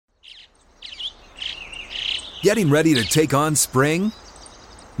Getting ready to take on spring?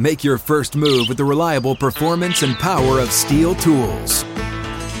 Make your first move with the reliable performance and power of Steel tools.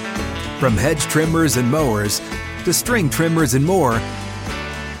 From hedge trimmers and mowers to string trimmers and more,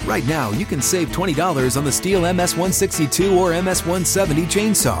 right now you can save $20 on the Steel MS-162 or MS-170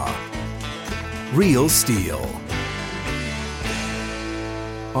 chainsaw. Real Steel.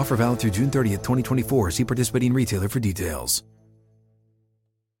 Offer valid through June 30th, 2024. See participating retailer for details.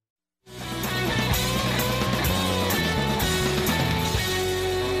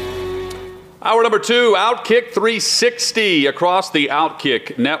 Hour number 2, Outkick 360 across the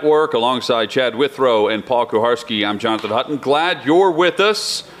Outkick network alongside Chad Withrow and Paul Kuharsky. I'm Jonathan Hutton. Glad you're with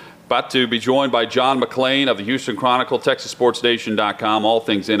us. About to be joined by John McClain of the Houston Chronicle, TexasSportsNation.com, all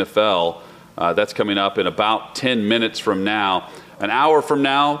things NFL. That's coming up in about 10 minutes from now. An hour from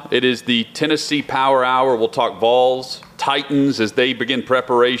now, it is the Tennessee Power Hour. We'll talk Vols, Titans as they begin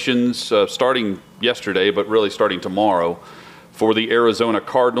preparations starting yesterday, but really starting tomorrow, for the Arizona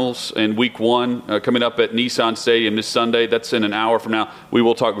Cardinals in Week 1 coming up at Nissan Stadium this Sunday. That's in an hour from now. We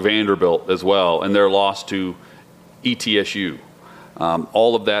will talk Vanderbilt as well and their loss to ETSU.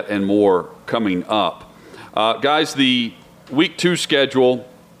 All of that and more coming up. Guys, the Week 2 schedule,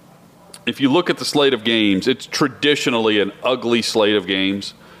 if you look at the slate of games, it's traditionally an ugly slate of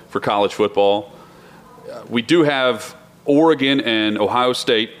games for college football. We do have Oregon and Ohio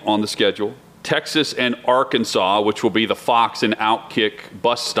State on the schedule. Texas and Arkansas, which will be the Fox and Outkick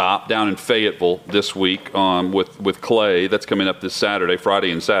bus stop down in Fayetteville this week with Clay. That's coming up this Saturday,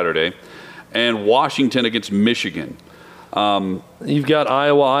 Friday and Saturday. And Washington against Michigan. You've got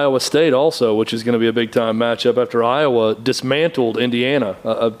Iowa State also, which is going to be a big-time matchup after Iowa dismantled Indiana,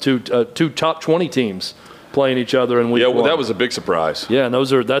 two top 20 teams playing each other in Week 1. Yeah, well, that was a big surprise. Yeah, and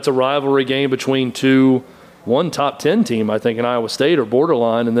that's a rivalry game between one top 10 team, I think, in Iowa State or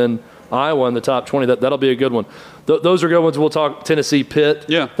borderline, and then Iowa in the top 20. That'll be a good one. Those are good ones. We'll talk Tennessee Pitt.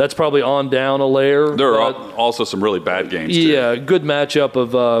 Yeah. That's probably on down a layer. There are also some really bad games, too. Yeah, good matchup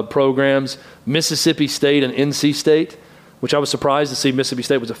of programs. Mississippi State and NC State, which I was surprised to see Mississippi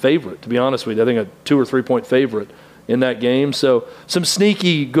State was a favorite, to be honest with you. I think a 2 or 3 point favorite in that game. So some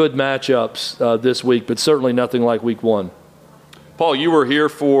sneaky good matchups this week, but certainly nothing like Week 1. Paul, you were here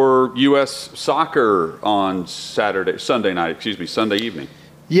for U.S. soccer on Sunday evening.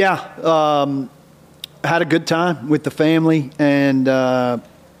 Yeah, had a good time with the family and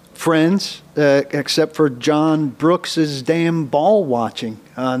friends, except for John Brooks's damn ball watching.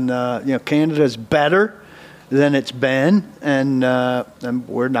 Canada's better than it's been, and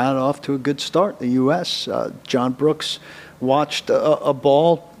we're not off to a good start. The U.S. John Brooks watched a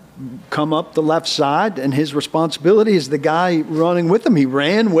ball come up the left side, and his responsibility is the guy running with him. He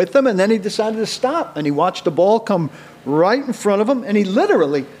ran with him, and then he decided to stop, and he watched the ball come right in front of him, and he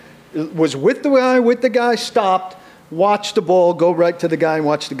literally was with the guy, stopped, watched the ball go right to the guy, and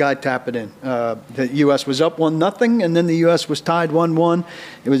watched the guy tap it in. The U.S. was up 1-0, and then the U.S. was tied 1-1.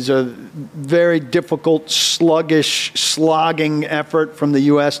 It was a very difficult, sluggish, slogging effort from the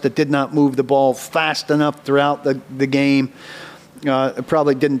U.S. that did not move the ball fast enough throughout the game. It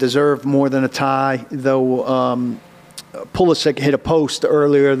probably didn't deserve more than a tie, though Pulisic hit a post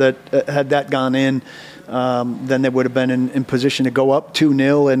earlier that had that gone in, then they would have been in position to go up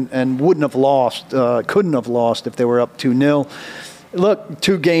 2-0 and wouldn't have lost, couldn't have lost if they were up 2-0. Look,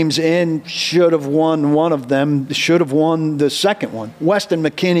 2 games in, should have won one of them, should have won the second one. Weston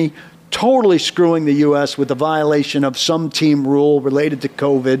McKennie totally screwing the U.S. with a violation of some team rule related to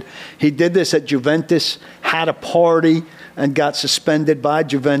COVID. He did this at Juventus, had a party, and got suspended by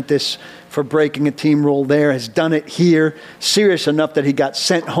Juventus for breaking a team rule there, has done it here. Serious enough that he got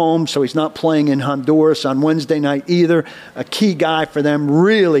sent home, so he's not playing in Honduras on Wednesday night either. A key guy for them,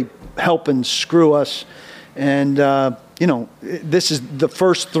 really helping screw us. And, this is the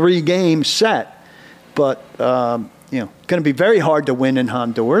first 3 games set. But, going to be very hard to win in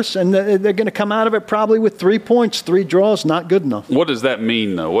Honduras, and they're going to come out of it probably with 3 points. 3 draws, not good enough. What does that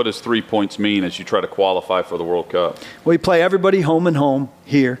mean, though? What does 3 points mean as you try to qualify for the World Cup? Well, you play everybody home and home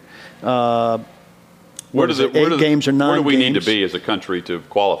here. Where do we need to be as a country to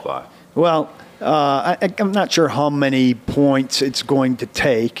qualify? Well, I'm not sure how many points it's going to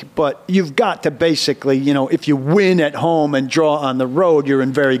take, but you've got to basically, if you win at home and draw on the road, you're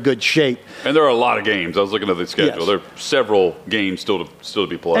in very good shape. And there are a lot of games. I was looking at the schedule. Yes. There are several games still to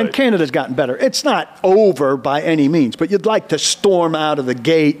be played. And Canada's gotten better. It's not over by any means, but you'd like to storm out of the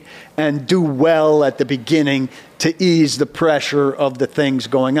gate and do well at the beginning to ease the pressure of the things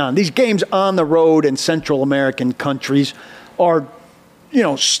going on. These games on the road in Central American countries are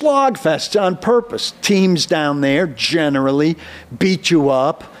slog fests on purpose. Teams down there generally beat you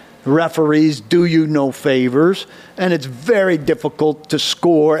up, Referees do you no favors, and it's very difficult to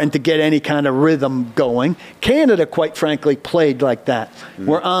score and to get any kind of rhythm going. Canada, quite frankly, played like that.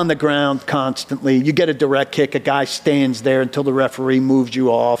 We're on the ground constantly. You get a direct kick, a guy stands there until the referee moves you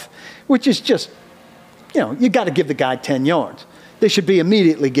off, which is just, you got to give the guy 10 yards. They should be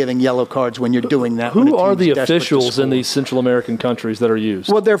immediately giving yellow cards when you're doing that. Who are the officials in these Central American countries that are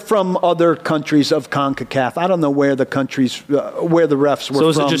used? Well, they're from other countries of CONCACAF. I don't know where the countries, where the refs were from. So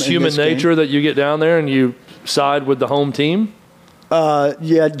is it just human nature that you get down there and you side with the home team?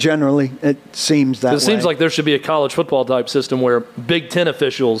 Yeah, generally it seems that way. It seems like there should be a college football type system where Big Ten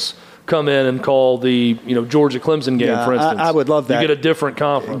officials come in and call the Georgia-Clemson game, for instance. I would love that. You get a different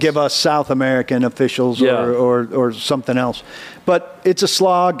conference. Give us South American officials or something else. But it's a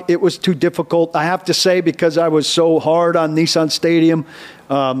slog. It was too difficult. I have to say, because I was so hard on Nissan Stadium,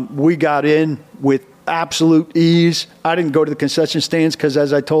 we got in with absolute ease. I didn't go to the concession stands because,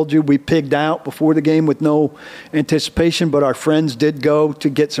 as I told you, we pigged out before the game with no anticipation, but our friends did go to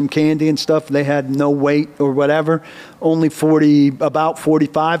get some candy and stuff. They had no wait or whatever. Only about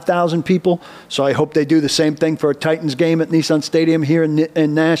 45,000 people. So I hope they do the same thing for a Titans game at Nissan Stadium here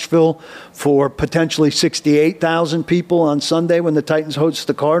in Nashville for potentially 68,000 people on Sunday when the Titans host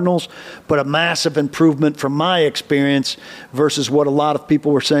the Cardinals. But a massive improvement from my experience versus what a lot of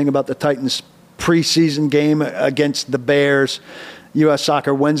people were saying about the Titans preseason game against the Bears, U.S.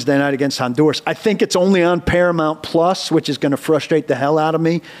 Soccer Wednesday night against Honduras. I think it's only on Paramount Plus, which is going to frustrate the hell out of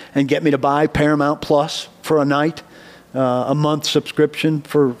me and get me to buy Paramount Plus for a night, a month subscription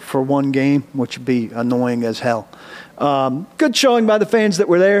for one game, which would be annoying as hell. Good showing by the fans that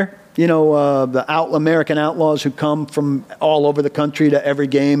were there. The American Outlaws who come from all over the country to every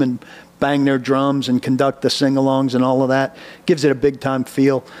game and bang their drums and conduct the sing-alongs and all of that. Gives it a big-time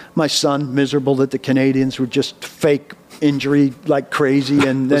feel. My son, miserable that the Canadians were just fake injury like crazy.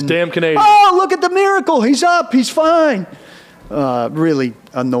 And then, damn Canadians. Oh, look at the miracle. He's up. He's fine. Really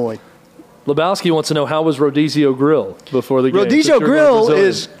annoyed. Lebowski wants to know, how was Rodizio Grill before the game? Rodizio Grill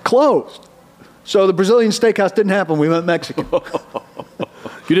is closed. So the Brazilian steakhouse didn't happen. We went Mexican.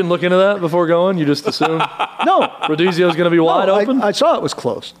 You didn't look into that before going? You just assumed? No. Rodizio's going to be wide open? I saw it was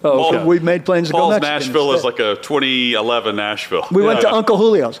closed. Oh, okay. So we made plans to go Mexican. Nashville is like a 2011 Nashville. We went to Uncle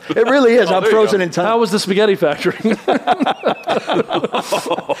Julio's. It really is. I'm frozen in time. How was the spaghetti factory?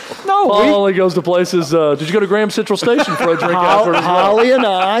 No. Paul only goes to places. Did you go to Graham Central Station for a drink after?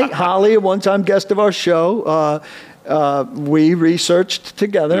 Holly, a one-time guest of our show, we researched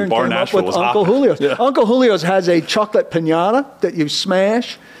together and came up with Uncle Julio's. Yeah. Uncle Julio's has a chocolate piñata that you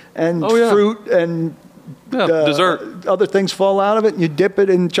smash, and fruit and dessert. Other things fall out of it, and you dip it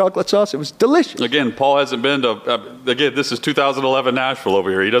in chocolate sauce. It was delicious. Again, Paul hasn't been to, this is 2011 Nashville over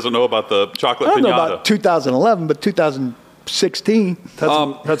here. He doesn't know about the chocolate piñata. I don't know about 2011, but 2016.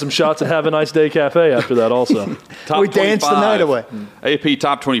 Had some shots at Have a Nice Day Cafe after that also. We danced the night away. AP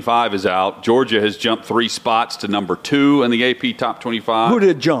Top 25 is out. Georgia has jumped 3 spots to number 2 in the AP Top 25. Who did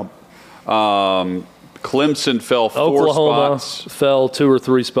it jump? Clemson fell 4 Oklahoma spots. Fell 2 or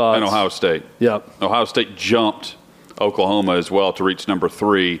 3 spots. And Ohio State. Yep. Ohio State jumped Oklahoma as well to reach number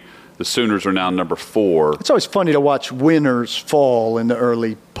 3. The Sooners are now number 4. It's always funny to watch winners fall in the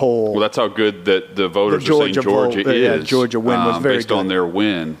early poll. Well, that's how good that the voters are saying Georgia is. Yeah, Georgia win was very based good. on their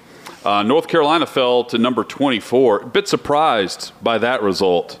win. North Carolina fell to number 24. A bit surprised by that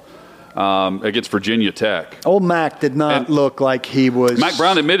result against Virginia Tech. Old Mac did not look like he was. Mac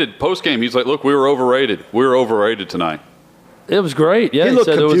Brown admitted post-game, he's like, look, we were overrated. We were overrated tonight. It was great. Yeah, he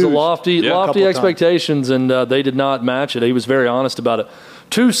said there was a lofty couple expectations, and they did not match it. He was very honest about it.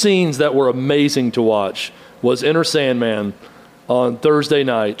 2 scenes that were amazing to watch was Enter Sandman on Thursday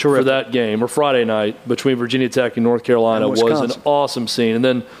night for that game, or Friday night between Virginia Tech and North Carolina was an awesome scene. And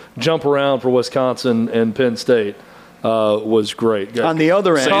then Jump Around for Wisconsin and Penn State was great. On the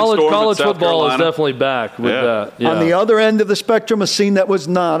other end, college football is definitely back with that. Yeah. On the other end of the spectrum, a scene that was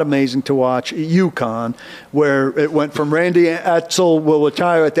not amazing to watch, UConn, where it went from Randy Edsall will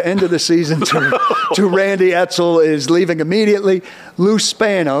retire at the end of the season to Randy Edsall is leaving immediately. Lou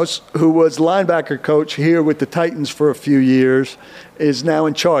Spanos, who was linebacker coach here with the Titans for a few years, is now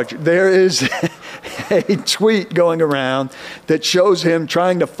in charge. There is a tweet going around that shows him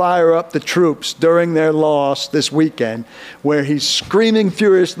trying to fire up the troops during their loss this weekend, where he's screaming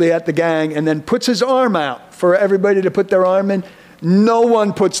furiously at the gang and then puts his arm out for everybody to put their arm in. No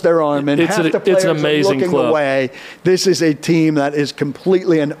one puts their arm in. It's an amazing are looking clip. away. This is a team that is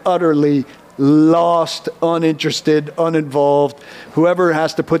completely and utterly lost, uninterested, uninvolved. Whoever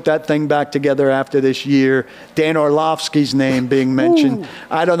has to put that thing back together after this year, Dan Orlovsky's name being mentioned.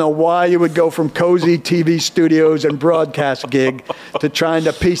 I don't know why you would go from cozy TV studios and broadcast gig to trying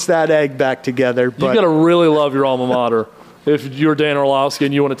to piece that egg back together. But you got to really love your alma mater if you're Dan Orlovsky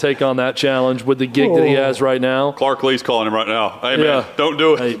and you want to take on that challenge with the gig that he has right now. Clark Lee's calling him right now. Hey, man, don't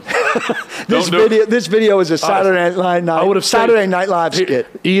do it. Hey. This video is a Saturday Night Live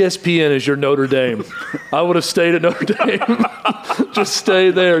skit. ESPN is your Notre Dame. I would have stayed at Notre Dame. Just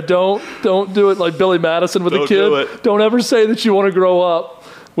stay there. Don't do it like Billy Madison with a kid. Don't ever say that you want to grow up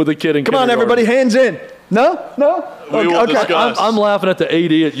with a kid in Come on, everybody, hands in. No? We will discuss. I'm laughing at the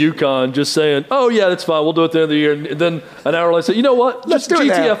AD at UConn just saying, oh, yeah, that's fine. We'll do it at the end of the year. And then an hour later, say, you know what? Let's do it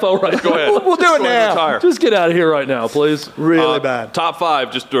GTFO right now. Go ahead. We'll do it now. Just get out of here right now, please. Really bad. Top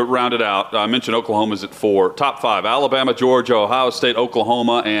 5, just to round it out. I mentioned Oklahoma's at 4. Top 5, Alabama, Georgia, Ohio State,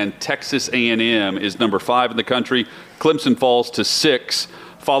 Oklahoma, and Texas A&M is number 5 in the country. Clemson falls to 6,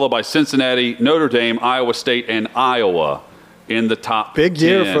 followed by Cincinnati, Notre Dame, Iowa State, and Iowa in the top 10. Big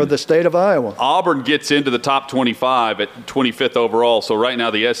year for the state of Iowa. Auburn gets into the top 25 at 25th overall. So right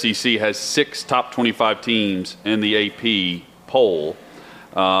now the SEC has 6 top 25 teams in the AP poll.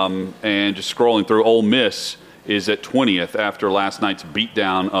 And just scrolling through, Ole Miss is at 20th after last night's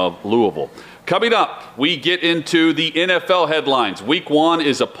beatdown of Louisville. Coming up, we get into the NFL headlines. Week 1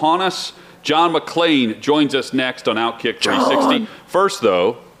 is upon us. John McClain joins us next on Outkick 360. First,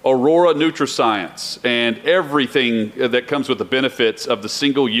 though, Aurora Nutrascience and everything that comes with the benefits of the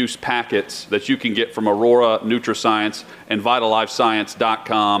single-use packets that you can get from Aurora Nutrascience and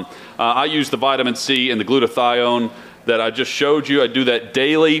VitalLifeScience.com. I use the vitamin C and the glutathione that I just showed you. I do that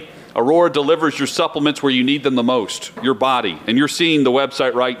daily. Aurora delivers your supplements where you need them the most, your body. And you're seeing the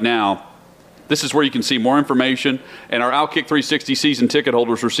website right now. This is where you can see more information. And our Outkick 360 season ticket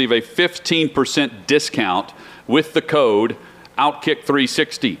holders receive a 15% discount with the code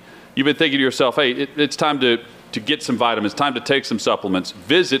Outkick360. You've been thinking to yourself, hey, it's time to get some vitamins, time to take some supplements.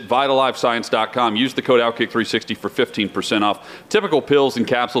 Visit VitalLifeScience.com. Use the code Outkick360 for 15% off. Typical pills and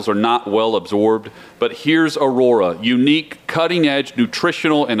capsules are not well absorbed, but here's Aurora, unique, cutting-edge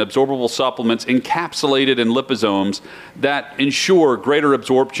nutritional and absorbable supplements encapsulated in liposomes that ensure greater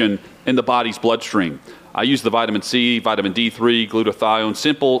absorption in the body's bloodstream. I use the vitamin C, vitamin D3, glutathione,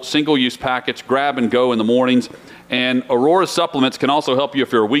 simple single-use packets, grab and go in the mornings. And Aurora supplements can also help you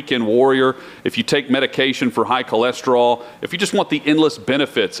if you're a weekend warrior, if you take medication for high cholesterol, if you just want the endless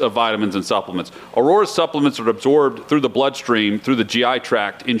benefits of vitamins and supplements. Aurora supplements are absorbed through the bloodstream, through the GI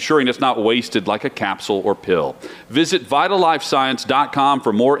tract, ensuring it's not wasted like a capsule or pill. Visit VitalLifeScience.com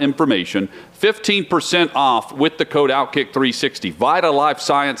for more information. 15% off with the code Outkick360.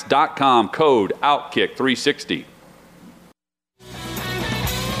 VitalLifeScience.com, code Outkick360.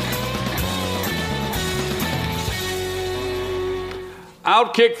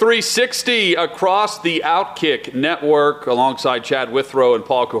 Outkick 360 across the Outkick network alongside Chad Withrow and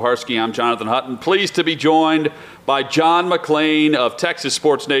Paul Kuharsky. I'm Jonathan Hutton. Pleased to be joined by John McClain of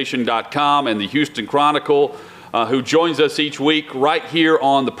TexasSportsNation.com and the Houston Chronicle, who joins us each week right here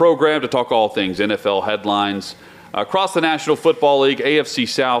on the program to talk all things NFL headlines across the National Football League, AFC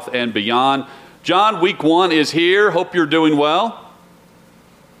South, and beyond. John, week 1 is here. Hope you're doing well.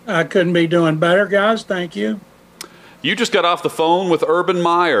 I couldn't be doing better, guys. Thank you. You just got off the phone with Urban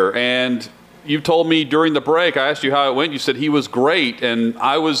Meyer, and you told me during the break, I asked you how it went. You said he was great, and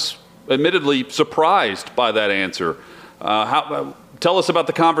I was admittedly surprised by that answer. Tell us about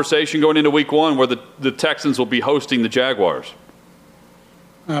the conversation going into week 1 where the Texans will be hosting the Jaguars.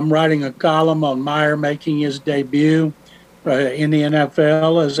 I'm writing a column on Meyer making his debut in the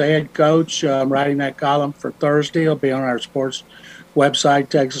NFL as a head coach. I'm writing that column for Thursday. It'll be on our sports website,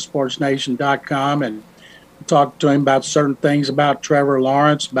 TexasSportsNation.com, and talked to him about certain things about Trevor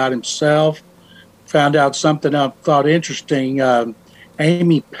Lawrence, about himself. Found out something I thought interesting.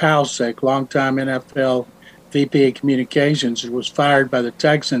 Amy Palcic, longtime NFL VP of Communications, was fired by the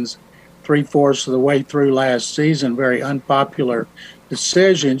Texans 3/4 of the way through last season. Very unpopular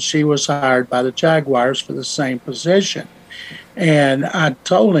decision. She was hired by the Jaguars for the same position. And I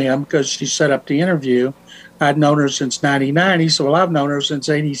told him, because she set up the interview, I'd known her since 99. He said, well, I've known her since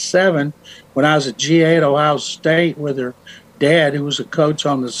 87 when I was a GA at Ohio State with her dad, who was a coach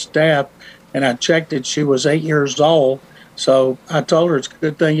on the staff, and I checked it. She was 8 years old. So I told her it's a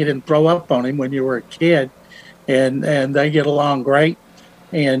good thing you didn't throw up on him when you were a kid. And they get along great.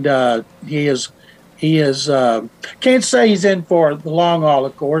 And he is can't say he's in for the long haul,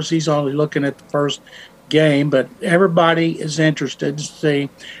 of course. He's only looking at the first game, but everybody is interested to see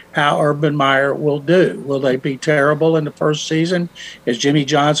how Urban Meyer will do. Will they be terrible in the first season, as Jimmy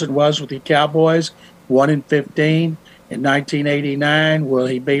Johnson was with the Cowboys, 1-15 in 1989? Will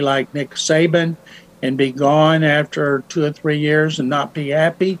he be like Nick Saban and be gone after 2 or 3 years and not be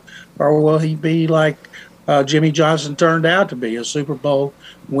happy? Or will he be like Jimmy Johnson turned out to be, a Super Bowl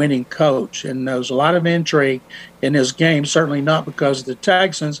winning coach? And there's a lot of intrigue in this game, certainly not because of the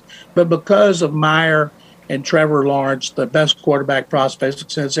Texans, but because of Meyer and Trevor Lawrence, the best quarterback prospects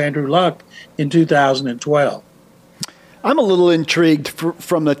since Andrew Luck in 2012. I'm a little intrigued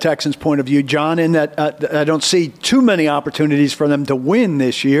from the Texans' point of view, John, in that I don't see too many opportunities for them to win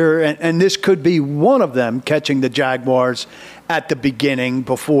this year, and this could be one of them, catching the Jaguars at the beginning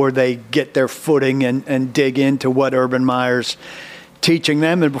before they get their footing and dig into what Urban Meyer's teaching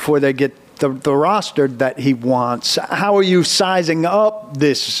them and before they get the roster that he wants. How are you sizing up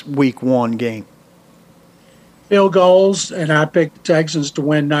this Week 1 game? Field goals, and I picked the Texans to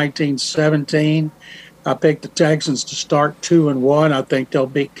win 19-17. I picked the Texans to start 2-1. I think they'll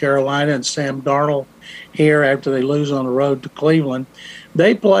beat Carolina and Sam Darnold here after they lose on the road to Cleveland.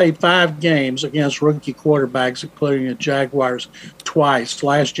 They play 5 games against rookie quarterbacks, including the Jaguars twice.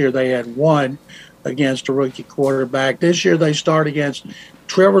 Last year they had 1 against a rookie quarterback. This year they start against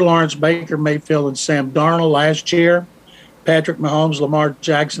Trevor Lawrence, Baker Mayfield, and Sam Darnold. Last year, Patrick Mahomes, Lamar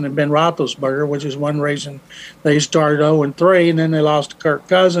Jackson, and Ben Roethlisberger, which is one reason they started 0-3, and then they lost to Kirk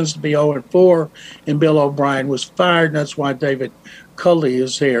Cousins to be 0-4, and Bill O'Brien was fired, and that's why David Culley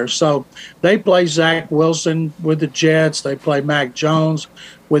is here. So they play Zach Wilson with the Jets. They play Mac Jones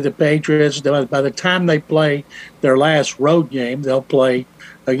with the Patriots. By the time they play their last road game, they'll play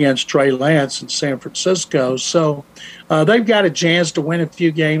against Trey Lance in San Francisco. So they've got a chance to win a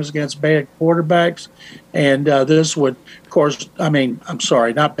few games against bad quarterbacks. And this would, of course, not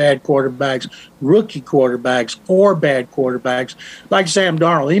bad quarterbacks, rookie quarterbacks or bad quarterbacks. Like Sam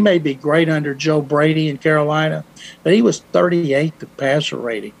Darnold, he may be great under Joe Brady in Carolina, but he was 38th in passer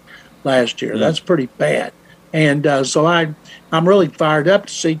rating last year. That's pretty bad. And so I'm really fired up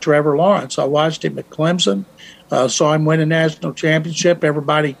to see Trevor Lawrence. I watched him at Clemson. Saw him win a national championship.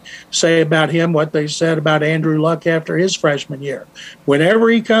 Everybody say about him what they said about Andrew Luck after his freshman year. Whenever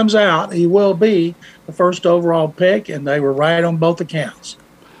he comes out, he will be the first overall pick, and they were right on both accounts.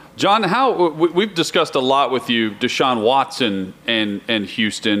 John, we've discussed a lot with you, Deshaun Watson and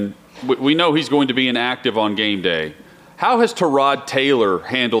Houston. We know he's going to be inactive on game day. How has Tyrod Taylor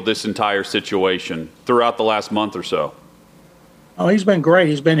handled this entire situation throughout the last month or so? Oh, he's been great.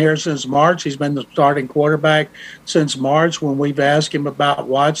 He's been here since March. He's been the starting quarterback since March. When we've asked him about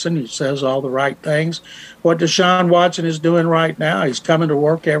Watson, he says all the right things. What Deshaun Watson is doing right now, he's coming to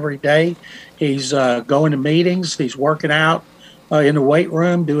work every day. He's going to meetings. He's working out in the weight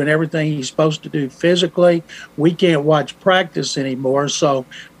room, doing everything he's supposed to do physically. We can't watch practice anymore, so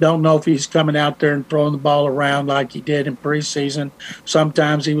don't know if he's coming out there and throwing the ball around like he did in preseason.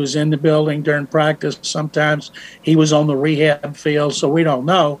 Sometimes he was in the building during practice. Sometimes he was on the rehab field, so we don't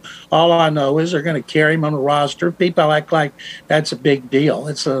know. All I know is they're going to carry him on the roster. People act like that's a big deal.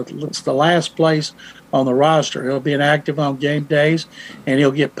 It's the last place on the roster. He'll be inactive on game days, and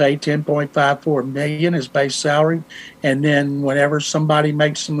he'll get paid $10.54 million as base salary. And then whenever somebody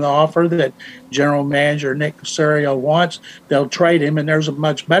makes him the offer that general manager Nick Caserio wants, they'll trade him, and there's a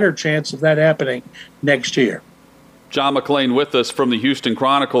much better chance of that happening next year. John McClain with us from the Houston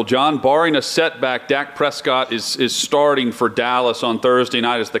Chronicle. John, barring a setback, Dak Prescott is starting for Dallas on Thursday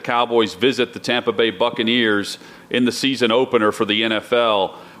night as the Cowboys visit the Tampa Bay Buccaneers in the season opener for the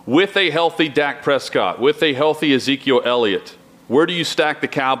NFL. With a healthy Dak Prescott, with a healthy Ezekiel Elliott, where do you stack the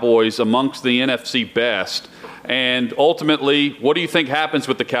Cowboys amongst the NFC best? And ultimately, what do you think happens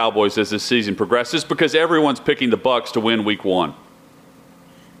with the Cowboys as this season progresses? Because everyone's picking the Bucs to win Week 1.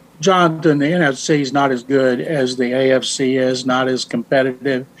 Jonathan, the NFC is not as good as the AFC is, not as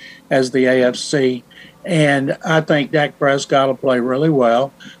competitive as the AFC. And I think Dak Prescott will play really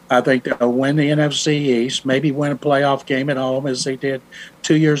well. I think they'll win the NFC East, maybe win a playoff game at home as they did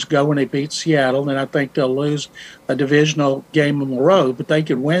 2 years ago when they beat Seattle. And I think they'll lose a divisional game on the road, but they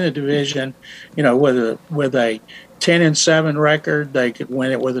could win a division, with a 10-7 record. They could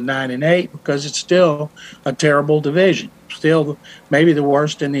win it with a 9-8 because it's still a terrible division. Still maybe the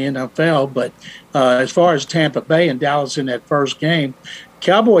worst in the NFL. But as far as Tampa Bay and Dallas in that first game,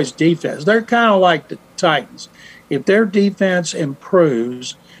 Cowboys defense, they're kind of like the Titans. If their defense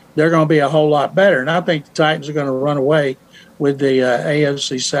improves, they're going to be a whole lot better. And I think the Titans are going to run away with the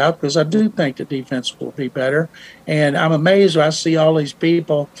AFC South because I do think the defense will be better. And I'm amazed when I see all these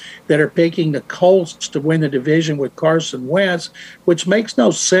people that are picking the Colts to win the division with Carson Wentz, which makes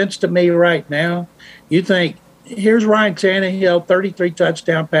no sense to me right now. You think here's Ryan Tannehill, 33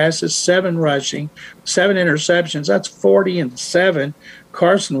 touchdown passes, 7 rushing, 7 interceptions. That's 40-7.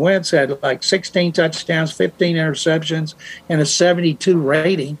 Carson Wentz had like 16 touchdowns, 15 interceptions, and a 72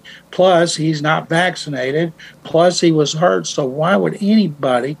 rating. Plus, he's not vaccinated. Plus, he was hurt. So why would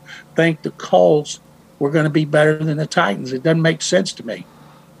anybody think the Colts were going to be better than the Titans? It doesn't make sense to me.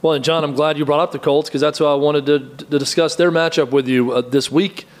 Well, and John, I'm glad you brought up the Colts because that's who I wanted to discuss their matchup with you this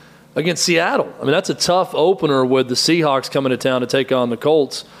week against Seattle. I mean, that's a tough opener with the Seahawks coming to town to take on the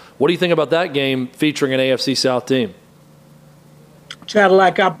Colts. What do you think about that game featuring an AFC South team? Chad,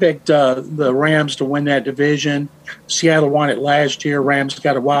 like I picked the Rams to win that division. Seattle won it last year. Rams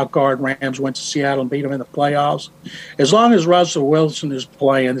got a wild card. Rams went to Seattle and beat them in the playoffs. As long as Russell Wilson is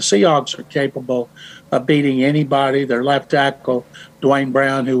playing, the Seahawks are capable of beating anybody. Their left tackle, Dwayne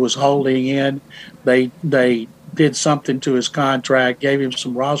Brown, who was holding in, they did something to his contract, gave him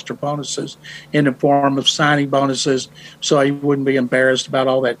some roster bonuses in the form of signing bonuses so he wouldn't be embarrassed about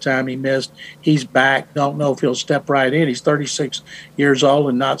all that time he missed. He's back. Don't know if he'll step right in. He's 36 years old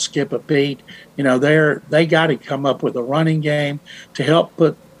and not skip a beat. You know, they got to come up with a running game to help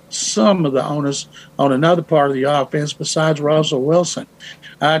put some of the onus on another part of the offense besides Russell Wilson.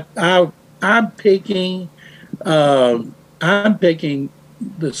 I'm picking the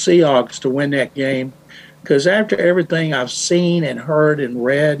Seahawks to win that game. Because after everything I've seen and heard and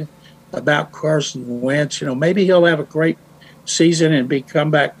read about Carson Wentz, you know, maybe he'll have a great season and be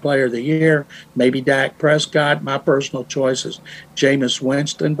comeback player of the year. Maybe Dak Prescott. My personal choice is Jameis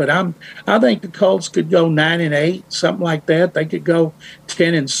Winston. But I think the Colts could go 9-8, something like that. They could go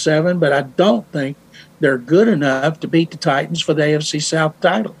 10-7. But I don't think they're good enough to beat the Titans for the AFC South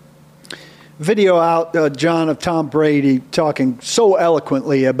title. Video out, John, of Tom Brady talking so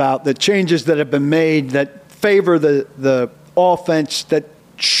eloquently about the changes that have been made that favor the offense that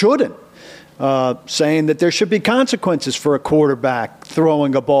shouldn't, saying that there should be consequences for a quarterback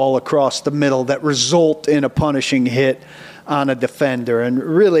throwing a ball across the middle that result in a punishing hit on a defender, and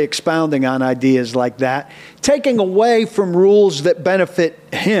really expounding on ideas like that, taking away from rules that benefit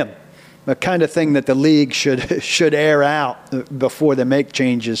him. The kind of thing that the league should air out before they make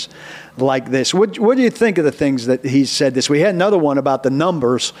changes like this. What do you think of the things that he said this week? We had another one about the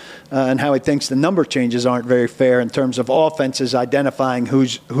numbers and how he thinks the number changes aren't very fair in terms of offenses identifying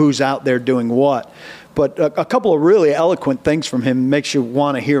who's out there doing what. But a couple of really eloquent things from him makes you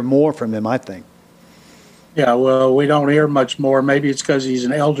want to hear more from him, I think. Yeah, well, we don't hear much more. Maybe it's because he's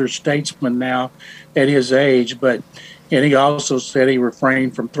an elder statesman now at his age, and he also said he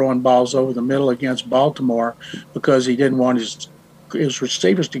refrained from throwing balls over the middle against Baltimore because he didn't want his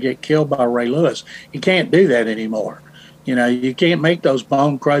receivers to get killed by Ray Lewis. He can't do that anymore. You know, you can't make those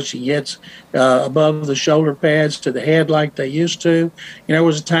bone-crushing hits above the shoulder pads to the head like they used to. You know, there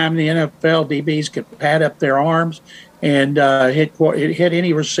was a time in the NFL DBs could pad up their arms and hit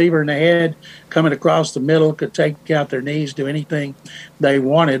any receiver in the head coming across the middle, could take out their knees, do anything they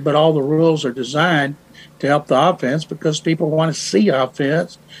wanted. But all the rules are designed to help the offense because people want to see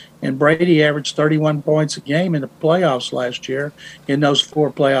offense. And Brady averaged 31 points a game in the playoffs last year in those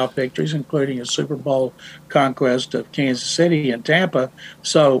 4 playoff victories, including a Super Bowl conquest of Kansas City and Tampa.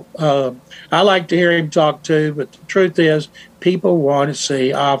 So I like to hear him talk too, but the truth is people want to see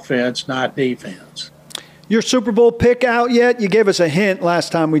offense, not defense. Your Super Bowl pick out yet? You gave us a hint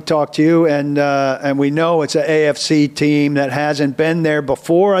last time we talked to you, and we know it's an AFC team that hasn't been there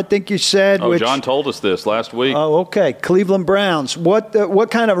before, I think you said. John told us this last week. Oh, okay. Cleveland Browns. What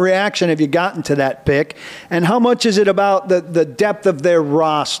kind of reaction have you gotten to that pick, and how much is it about the depth of their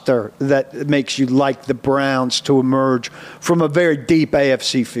roster that makes you like the Browns to emerge from a very deep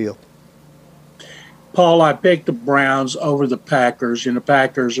AFC field? Paul, I picked the Browns over the Packers. You know,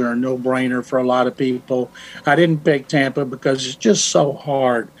 Packers are a no-brainer for a lot of people. I didn't pick Tampa because it's just so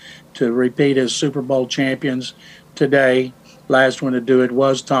hard to repeat as Super Bowl champions today. Last one to do it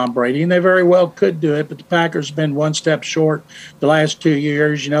was Tom Brady, and they very well could do it, but the Packers have been one step short the last 2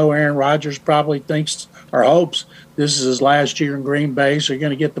 years. You know, Aaron Rodgers probably thinks or hopes this is his last year in Green Bay, so you're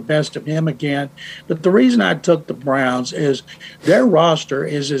going to get the best of him again. But the reason I took the Browns is their roster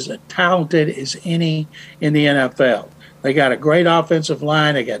is as talented as any in the NFL. They got a great offensive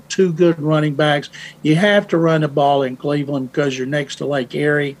line. They got 2 good running backs. You have to run the ball in Cleveland because you're next to Lake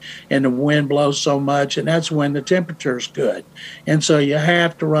Erie and the wind blows so much, and that's when the temperature's good. And so you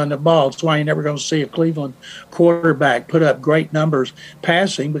have to run the ball. That's why you're never going to see a Cleveland quarterback put up great numbers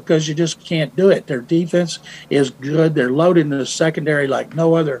passing because you just can't do it. Their defense is good. They're loaded in the secondary like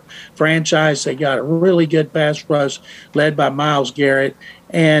no other franchise. They got a really good pass rush led by Myles Garrett.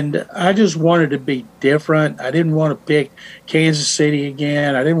 And I just wanted to be different. I didn't want to pick pick Kansas City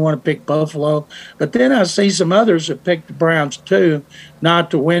again. I didn't want to pick Buffalo. But then I see some others that picked the Browns too,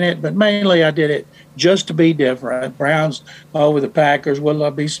 not to win it. But mainly I did it just to be different. Browns over the Packers. Will I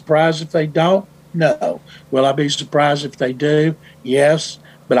be surprised if they don't? No. Will I be surprised if they do? Yes.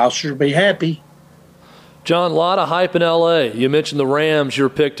 But I'll sure be happy. John, a lot of hype in L.A. You mentioned the Rams, your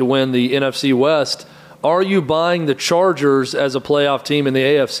pick to win the NFC West. Are you buying the Chargers as a playoff team in the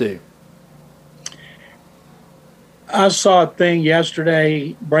AFC? I saw a thing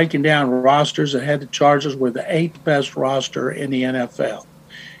yesterday breaking down rosters that had the Chargers were the 8th best roster in the NFL.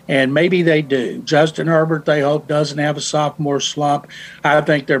 And maybe they do. Justin Herbert, they hope, doesn't have a sophomore slump. I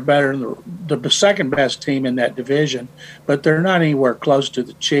think they're better than the second best team in that division, but they're not anywhere close to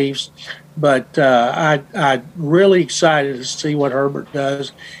the Chiefs. But I'm really excited to see what Herbert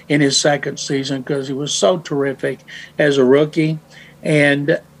does in his second season because he was so terrific as a rookie.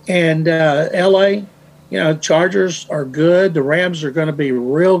 And L.A., Chargers are good. The Rams are going to be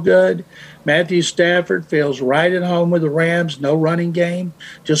real good. Matthew Stafford feels right at home with the Rams. No running game,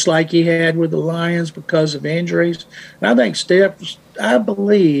 just like he had with the Lions because of injuries. And I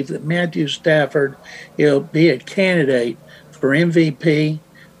believe that Matthew Stafford will be a candidate for MVP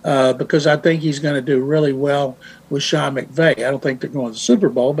because I think he's going to do really well with Sean McVay. I don't think they're going to the Super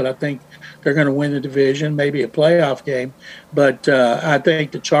Bowl, but I think they're going to win the division, maybe a playoff game. But I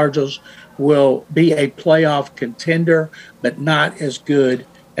think the Chargers will be a playoff contender, but not as good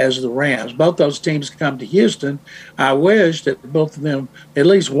as the Rams. Both those teams come to Houston. I wish that both of them, at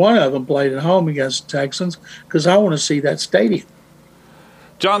least one of them, played at home against the Texans because I want to see that stadium.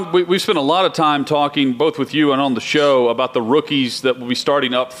 John, we spent a lot of time talking, both with you and on the show, about the rookies that will be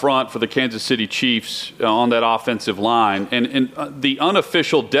starting up front for the Kansas City Chiefs on that offensive line. And the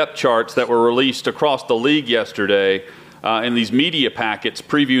unofficial depth charts that were released across the league yesterday in these media packets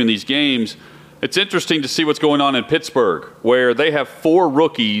previewing these games, it's interesting to see what's going on in Pittsburgh, where they have 4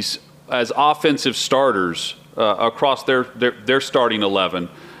 rookies as offensive starters across their starting 11,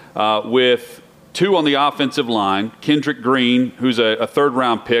 with 2 on the offensive line. Kendrick Green, who's a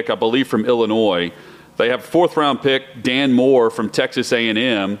third-round pick, I believe, from Illinois. They have 4th-round pick Dan Moore from Texas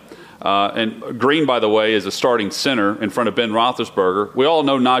A&M. And Green, by the way, is a starting center in front of Ben Roethlisberger. We all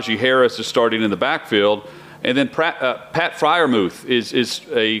know Najee Harris is starting in the backfield. And then Pat Freiermuth is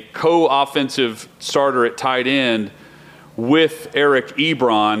a co-offensive starter at tight end with Eric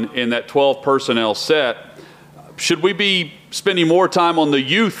Ebron in that 12 personnel set. Should we be spending more time on the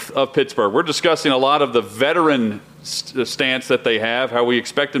youth of Pittsburgh? We're discussing a lot of the veteran stance that they have, how we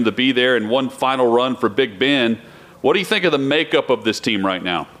expect them to be there in one final run for Big Ben. What do you think of the makeup of this team right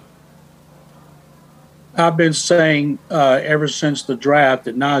now? I've been saying ever since the draft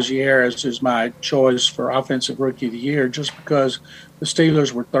that Najee Harris is my choice for Offensive Rookie of the Year just because the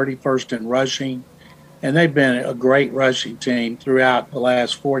Steelers were 31st in rushing, and they've been a great rushing team throughout the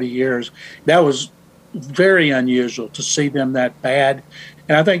last 40 years. That was very unusual to see them that bad,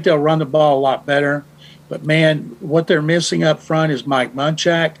 and I think they'll run the ball a lot better. But, man, what they're missing up front is Mike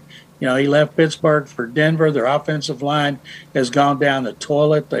Munchak. He left Pittsburgh for Denver. Their offensive line has gone down the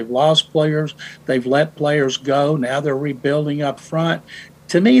toilet. They've lost players. They've let players go. Now they're rebuilding up front.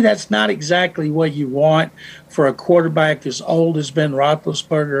 To me, that's not exactly what you want for a quarterback as old as Ben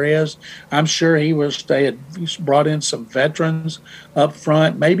Roethlisberger is. I'm sure he wished they had brought in some veterans up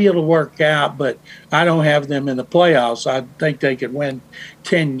front. Maybe it'll work out, but I don't have them in the playoffs. I think they could win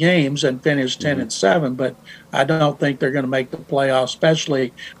 10 games and finish 10-7, but I don't think they're going to make the playoffs,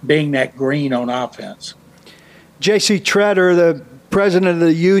 especially being that green on offense. J.C. Tretter, the president of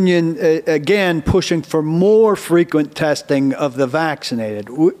the union, again, pushing for more frequent testing of the vaccinated.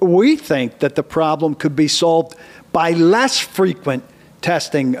 We think that the problem could be solved by less frequent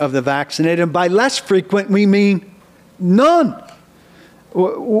testing of the vaccinated. And by less frequent, we mean none.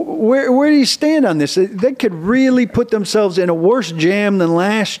 Where do you stand on this? They could really put themselves in a worse jam than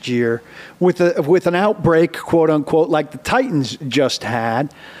last year with an outbreak, quote unquote, like the Titans just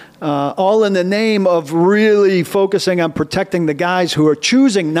had. All in the name of really focusing on protecting the guys who are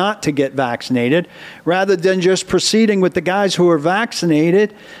choosing not to get vaccinated rather than just proceeding with the guys who are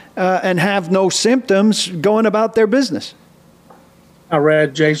vaccinated and have no symptoms going about their business. I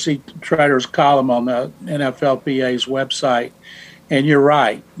read J.C. Tretter's column on the NFLPA's website, and you're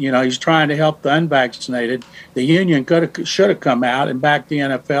right. He's trying to help the unvaccinated. The union should have come out and backed the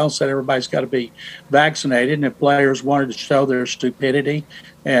NFL and said everybody's got to be vaccinated, and if players wanted to show their stupidity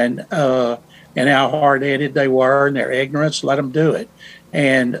and how hard-headed they were and their ignorance, let them do it.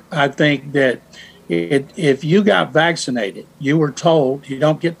 And I think that if you got vaccinated, you were told you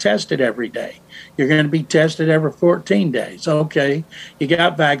don't get tested every day. you're going to be tested every 14 days. Okay, you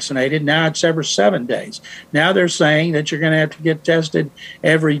got vaccinated. Now it's every 7 days. Now they're saying that you're going to have to get tested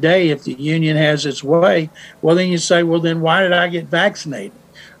every day if the union has its way. Well, then you say, well, then why did I get vaccinated?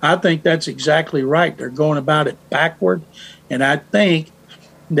 I think that's exactly right. They're going about it backward. And I think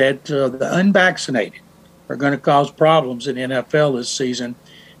that the unvaccinated are going to cause problems in the NFL this season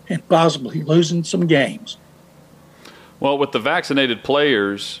and possibly losing some games. Well, with the vaccinated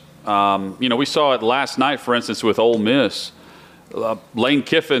players, we saw it last night, for instance, with Ole Miss. Lane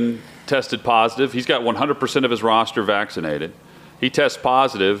Kiffin tested positive. He's got 100% of his roster vaccinated. He tests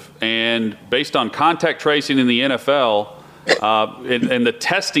positive, and based on contact tracing in the NFL and the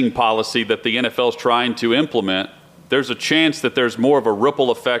testing policy that the NFL is trying to implement, there's a chance that there's more of a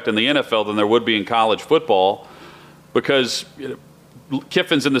ripple effect in the NFL than there would be in college football, because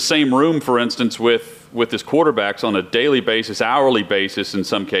Kiffin's in the same room, for instance, with his quarterbacks on a daily basis, hourly basis in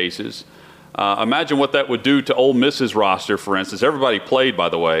some cases. Imagine what that would do to Ole Miss's roster, for instance. Everybody played, by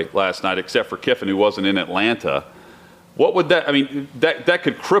the way, last night except for Kiffin, who wasn't in Atlanta. What would that – I mean, that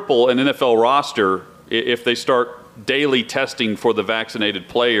could cripple an NFL roster if they start daily testing for the vaccinated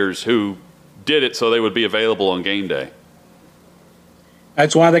players who did it so they would be available on game day.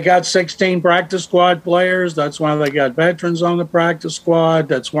 That's why they got 16 practice squad players. That's why they got veterans on the practice squad.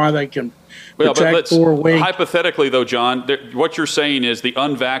 That's why they can protect 4 weeks. Hypothetically, though, John, what you're saying is the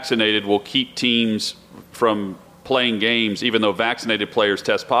unvaccinated will keep teams from playing games even though vaccinated players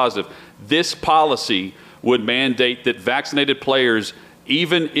test positive. This policy would mandate that vaccinated players,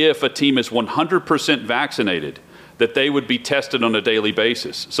 even if a team is 100% vaccinated, that they would be tested on a daily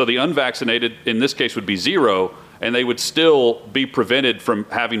basis. So the unvaccinated, in this case, would be 0, and they would still be prevented from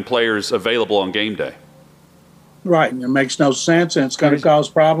having players available on game day. Right, and it makes no sense, and it's going to cause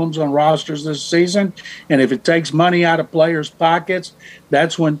problems on rosters this season. And if it takes money out of players' pockets,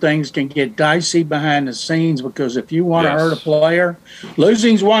 that's when things can get dicey behind the scenes, because if you want to hurt a player,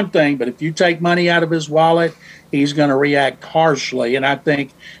 losing's one thing, but if you take money out of his wallet, he's going to react harshly, and I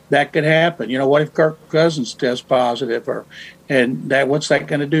think that could happen. What if Kirk Cousins tests positive, what's that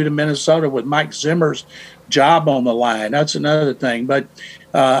going to do to Minnesota with Mike Zimmer's job on the line? That's another thing. But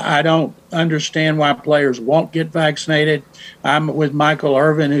I don't understand why players won't get vaccinated. I'm with Michael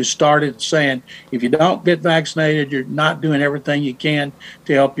Irvin, who started saying, if you don't get vaccinated, you're not doing everything you can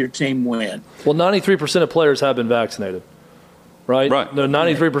to help your team win. Well, 93% of players have been vaccinated, right? Right. They're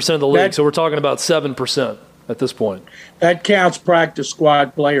 93% of the league, so we're talking about 7%. At this point, that counts practice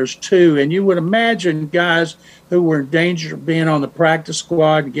squad players too. And you would imagine guys who were in danger of being on the practice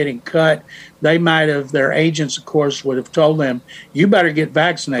squad and getting cut, they might have, their agents, of course, would have told them, you better get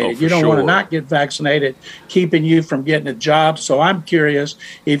vaccinated. You don't want to not get vaccinated, keeping you from getting a job. So I'm curious,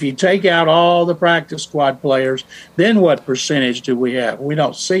 if you take out all the practice squad players, then what percentage do we have? We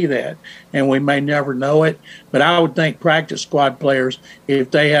don't see that, and we may never know it. But I would think practice squad players,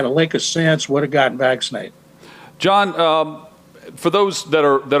 if they had a lick of sense, would have gotten vaccinated. John, for those that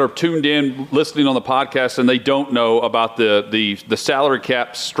are tuned in, listening on the podcast, and they don't know about the salary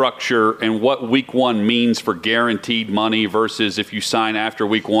cap structure and what Week 1 means for guaranteed money versus if you sign after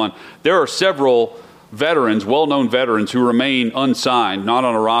Week 1, there are several veterans, well-known veterans, who remain unsigned, not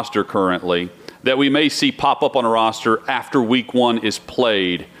on a roster currently, that we may see pop up on a roster after Week 1 is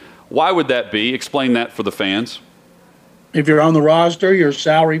played. Why would that be? Explain that for the fans. If you're on the roster, your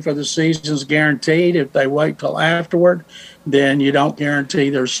salary for the season is guaranteed. If they wait till afterward, then you don't guarantee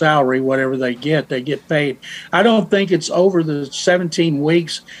their salary. Whatever they get paid. I don't think it's over the 17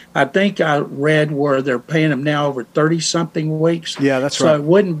 weeks. I think I read where they're paying them now over 30-something weeks. Yeah, that's right. So it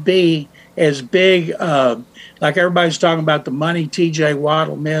wouldn't be as big, like everybody's talking about the money T.J. Watt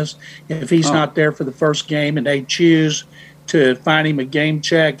will miss if he's not there for the first game and they choose to find him a game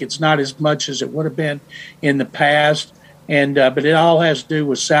check. It's not as much as it would have been in the past. But it all has to do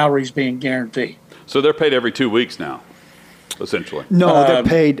with salaries being guaranteed. So they're paid every 2 weeks now, essentially. No,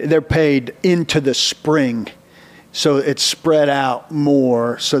 they're paid into the spring, so it's spread out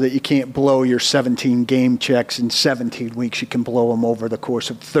more so that you can't blow your 17 game checks in 17 weeks. You can blow them over the course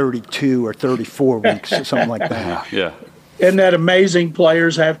of 32 or 34 weeks or something like that. Yeah. Isn't that amazing?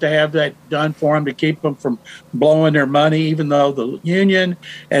 Players have to have that done for them to keep them from blowing their money, even though the union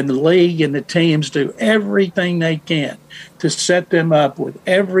and the league and the teams do everything they can to set them up with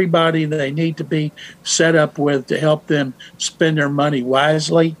everybody they need to be set up with to help them spend their money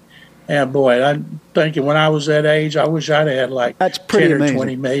wisely. And boy, I'm thinking when I was that age, I wish I'd had like That's pretty 10 or amazing.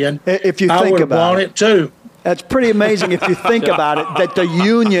 20 million. If you I think would have about blown it too. That's pretty amazing if you think about it, that the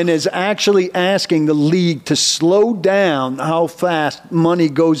union is actually asking the league to slow down how fast money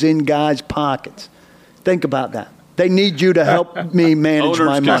goes in guys' pockets. Think about that. They need you to help me manage my Owners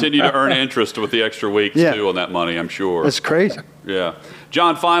money. continue to earn interest with the extra weeks, Yeah. too, on that money, I'm sure. That's crazy. Yeah.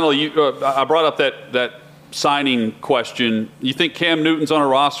 John, finally, I brought up that signing question. You think Cam Newton's on a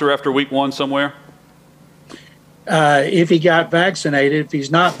roster after week 1 somewhere? If he got vaccinated. If he's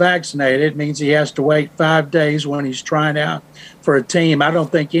not vaccinated, it means he has to wait 5 days when he's trying out for a team. I don't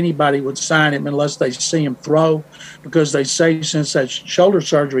think anybody would sign him unless they see him throw, because they say since that shoulder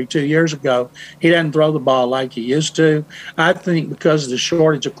surgery 2 years ago, he doesn't throw the ball like he used to. I think because of the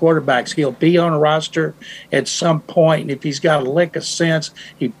shortage of quarterbacks, he'll be on a roster at some point, and if he's got a lick of sense,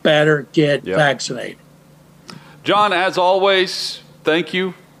 he better get vaccinated. John, as always, thank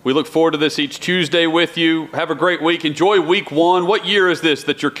you. We look forward to this each Tuesday with you. Have a great week. Enjoy week 1. What year is this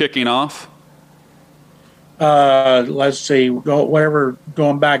that you're kicking off? Let's see,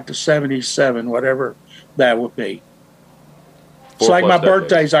 going back to 77, whatever that would be. It's like my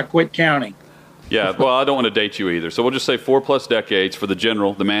birthdays, I quit counting. Yeah, well, I don't want to date you either. So we'll just say 4+ decades for the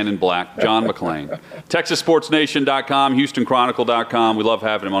general, the man in black, John McClain. TexasSportsNation.com, HoustonChronicle.com. We love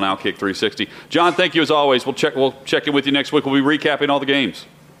having him on Outkick 360. John, thank you as always. We'll check in with you next week. We'll be recapping all the games.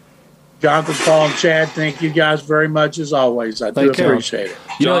 Jonathan, Paul, and Chad, thank you guys very much as always. I do appreciate it.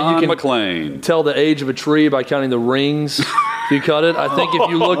 John McClain. Tell the age of a tree by counting the rings. If you cut it, I think if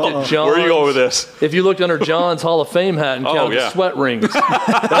you looked at John's, where are you going with this? If you looked under John's Hall of Fame hat and counted the sweat rings,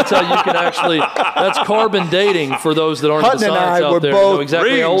 that's how you can actually. That's carbon dating for those that aren't Hutton the science and I out were there. both Know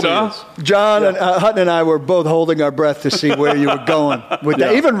exactly rings, how old huh? he is. John and Hutton and I were both holding our breath to see where you were going with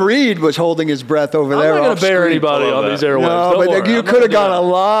that. Even Reed was holding his breath over there. I'm not going to bear off-screen. anybody on these airwaves. No, Don't but worry. you could have gone a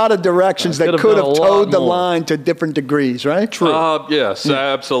lot of directions that could have towed the line to different degrees, right? True. Yes,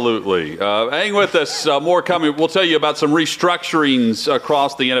 absolutely. Hang with us. More coming. We'll tell you about some restructurings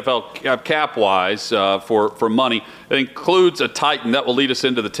across the NFL cap-wise for money. It includes a Titan. That will lead us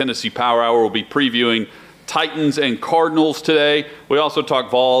into the Tennessee Power Hour. We'll be previewing Titans and Cardinals today. We also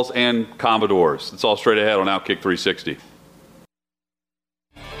talk Vols and Commodores. It's all straight ahead on Outkick 360.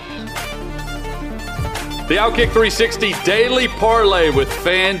 The Outkick 360 Daily Parlay with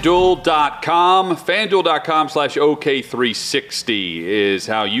FanDuel.com. FanDuel.com/OK360 is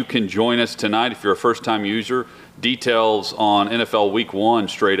how you can join us tonight if you're a first-time user. Details on NFL Week 1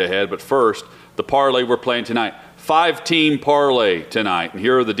 straight ahead. But first, the parlay we're playing tonight. 5-team parlay tonight. And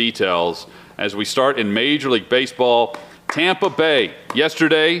here are the details as we start in Major League Baseball. Tampa Bay,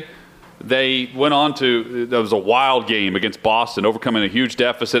 yesterday, they went on to, that was a wild game against Boston, overcoming a huge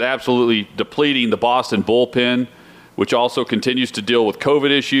deficit, absolutely depleting the Boston bullpen, which also continues to deal with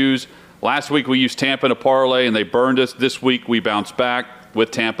COVID issues. Last week we used Tampa in a parlay, and they burned us. This week we bounced back with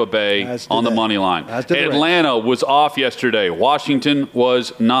Tampa Bay on the money line. Atlanta was off yesterday. Washington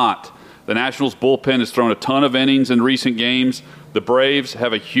was not. The Nationals bullpen has thrown a ton of innings in recent games. The Braves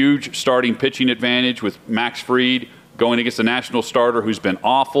have a huge starting pitching advantage with Max Fried going against the National starter who's been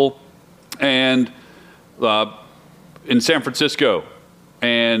awful. And in San Francisco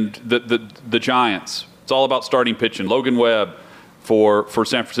and the Giants, it's all about starting pitching. Logan Webb for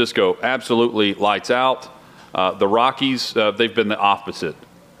San Francisco, absolutely lights out. The Rockies, they've been the opposite.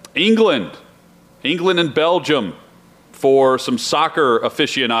 England and Belgium for some soccer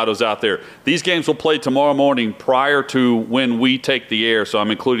aficionados out there. These games will play tomorrow morning prior to when we take the air, so I'm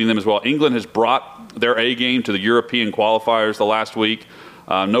including them as well. England has brought their A game to the European qualifiers the last week.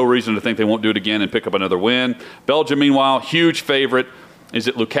 No reason to think they won't do it again and pick up another win. Belgium, meanwhile, huge favorite. Is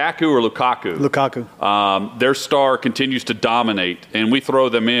it Lukaku or Lukaku? Lukaku. Their star continues to dominate, and we throw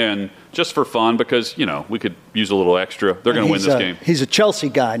them in just for fun because, we could use a little extra. They're going to win this game. He's a Chelsea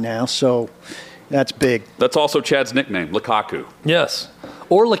guy now, so that's big. That's also Chad's nickname, Lukaku. Yes.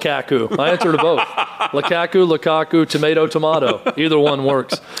 Or Lukaku. I answer to both. Lukaku, tomato. Either one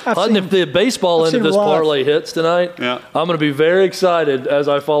works. Hutton, if the baseball end of this parlay hits tonight, I'm going to be very excited as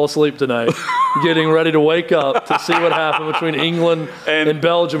I fall asleep tonight, getting ready to wake up to see what happened between England and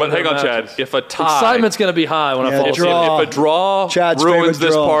Belgium. But hang on, Chad. If a tie. Excitement's going to be high when I fall asleep. If a draw ruins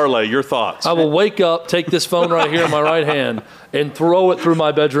this parlay, your thoughts? I will wake up, take this phone right here in my right hand, and throw it through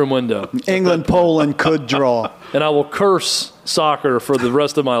my bedroom window. England, Poland could draw. And I will curse soccer for the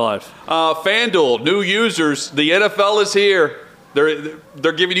rest of my life. FanDuel, new users, the NFL is here.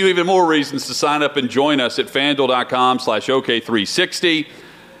 They're giving you even more reasons to sign up and join us at FanDuel.com/OK360.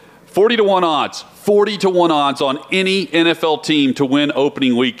 40-1 odds. 40-1 odds on any NFL team to win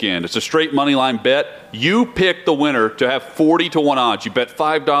opening weekend. It's a straight money line bet. You pick the winner to have 40-1 odds. You bet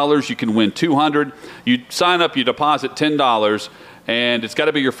 $5, you can win $200. You sign up, you deposit $10, and it's got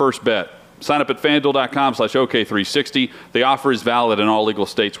to be your first bet. Sign up at FanDuel.com/OK360. The offer is valid in all legal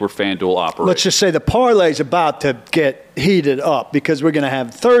states where FanDuel operates. Let's just say the parlay's about to get heated up because we're going to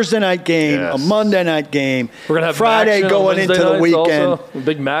have Thursday night game, a Monday night game. We're going to have Friday going into the weekend. Also.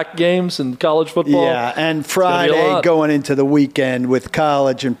 Big MAC games in college football. Yeah, and Friday going into the weekend with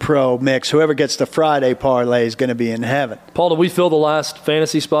college and pro mix. Whoever gets the Friday parlay is going to be in heaven. Paul, do we fill the last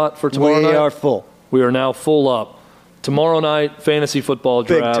fantasy spot for tomorrow night? We are full. We are now full up. Tomorrow night, fantasy football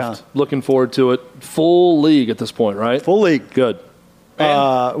draft. Big time. Looking forward to it. Full league at this point, right? Full league. Good.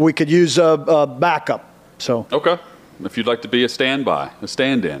 We could use a backup. So okay. If you'd like to be a standby, a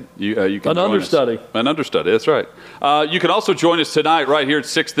stand-in, you can an join understudy. Us. An understudy, that's right. You can also join us tonight right here at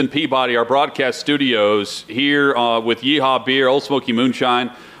 6th and Peabody, our broadcast studios, here with Yeehaw Beer, Old Smoky Moonshine,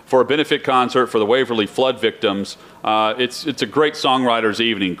 for a benefit concert for the Waverly flood victims. It's a great songwriters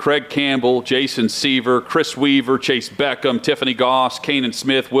evening. Craig Campbell, Jason Seaver, Chris Weaver, Chase Beckham, Tiffany Goss, Kanan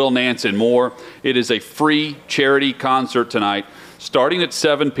Smith, Will Nance, and more. It is a free charity concert tonight, starting at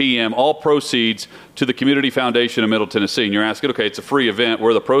 7 p.m. All proceeds to the Community Foundation of Middle Tennessee. And you're asking, okay, it's a free event.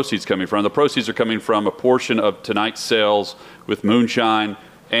 Where are the proceeds coming from? The proceeds are coming from a portion of tonight's sales with moonshine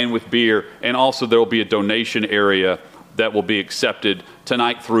and with beer. And also there will be a donation area that will be accepted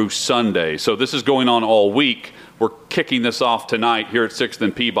tonight through Sunday. So this is going on all week. We're kicking this off tonight here at 6th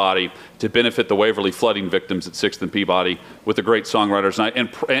and Peabody to benefit the Waverly flooding victims at 6th and Peabody with the great songwriters night.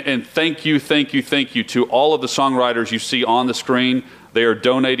 And thank you to all of the songwriters you see on the screen. They are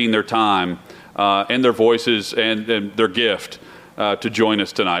donating their time and their voices and their gift to join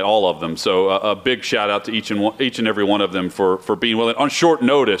us tonight, all of them. So a big shout out to each and every one of them for being willing on short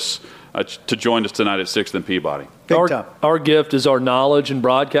notice to join us tonight at 6th and Peabody. Our gift is our knowledge and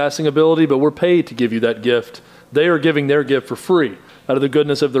broadcasting ability, but we're paid to give you that gift. They are giving their gift for free out of the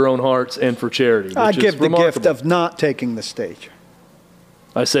goodness of their own hearts and for charity. I give the gift of not taking the stage.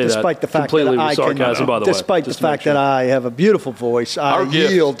 I say despite that the fact completely that with sarcasm, by the way. Despite the fact that I have a beautiful voice, I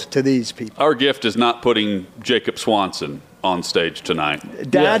yield to these people. Our gift is not putting Jacob Swanson on stage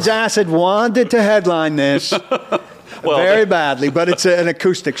tonight. Dad's Acid wanted to headline this. Very badly, but it's an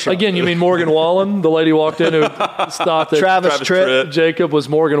acoustic show. Again, you mean Morgan Wallen? The lady walked in who stopped at Travis Tritt. Jacob was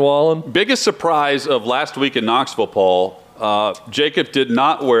Morgan Wallen. Biggest surprise of last week in Knoxville, Paul, Jacob did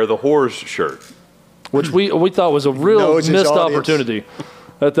not wear the Whores shirt. Which we thought was a real missed opportunity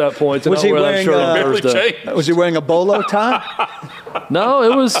at that point. Was he wearing Was he wearing a bolo tie? No,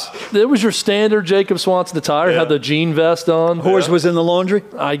 it was your standard Jacob Swanson attire. Had the jean vest on. Whores was in the laundry?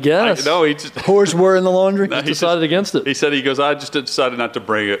 I guess. Whores were in the laundry? No, he decided against it. He said, I just decided not to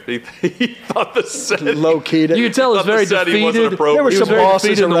bring it. He thought the setting. Low-keyed it. You could tell he was very defeated. There were some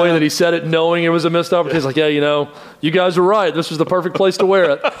bosses in the way that he said it, knowing it was a missed opportunity. He's like, you guys were right. This was the perfect place to wear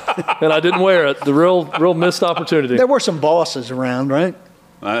it. And I didn't wear it. The real missed opportunity. There were some bosses around, right?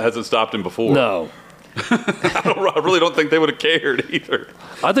 That hasn't stopped him before. No. I really don't think they would have cared either.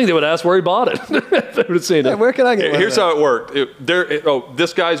 I think they would ask where he bought it. If they would have seen it. Where can I get it? Here's how it worked.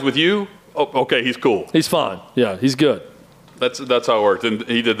 This guy's with you? Oh, okay, he's cool. He's fine. Yeah, he's good. That's how it worked. And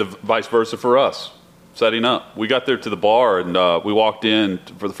he did the vice versa for us, setting up. We got there to the bar, and we walked in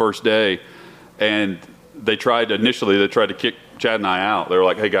for the first day, and they tried to kick Chad and I out. They were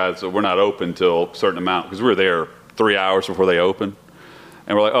like, hey, guys, we're not open till a certain amount, because we were there 3 hours before they opened.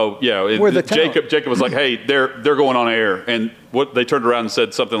 And we're like, oh, yeah. Jacob was like, hey, they're going on air. And they turned around and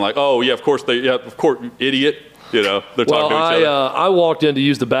said something like, oh, yeah, of course, idiot. They're talking to each other. I walked in to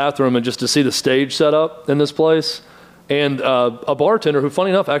use the bathroom and just to see the stage set up in this place. And a bartender who,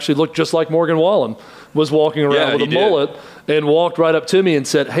 funny enough, actually looked just like Morgan Wallen was walking around with a mullet and walked right up to me and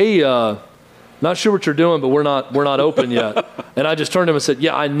said, hey, not sure what you're doing, but we're not open yet. And I just turned to him and said,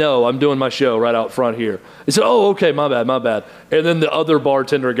 yeah, I know. I'm doing my show right out front here. He said, oh, okay, my bad. And then the other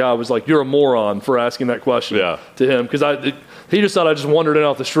bartender guy was like, you're a moron for asking that question to him. Because he just thought I just wandered in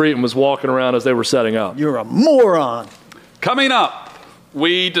off the street and was walking around as they were setting up. You're a moron. Coming up,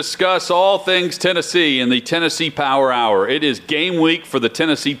 we discuss all things Tennessee in the Tennessee Power Hour. It is game week for the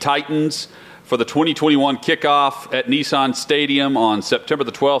Tennessee Titans for the 2021 kickoff at Nissan Stadium on September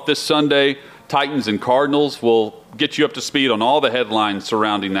the 12th, this Sunday. Titans and Cardinals will get you up to speed on all the headlines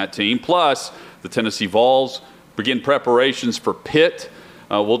surrounding that team. Plus, the Tennessee Vols begin preparations for Pitt.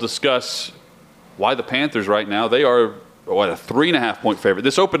 We'll discuss why the Panthers right now, they are a 3.5-point favorite.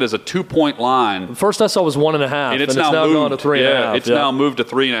 This opened as a 2-point line. First I saw was 1.5, and it's now gone to 3.5. Yeah, it's now moved to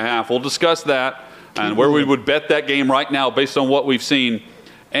 3.5. We'll discuss that and where we would bet that game right now based on what we've seen.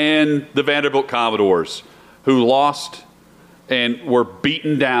 And the Vanderbilt Commodores, who lost and were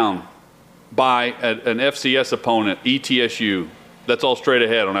beaten down by an FCS opponent, ETSU. That's all straight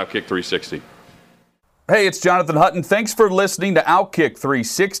ahead on Outkick 360. Hey, it's Jonathan Hutton. Thanks for listening to Outkick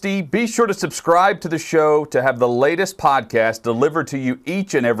 360. Be sure to subscribe to the show to have the latest podcast delivered to you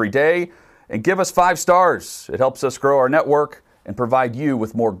each and every day. And give us 5 stars. It helps us grow our network and provide you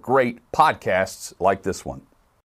with more great podcasts like this one.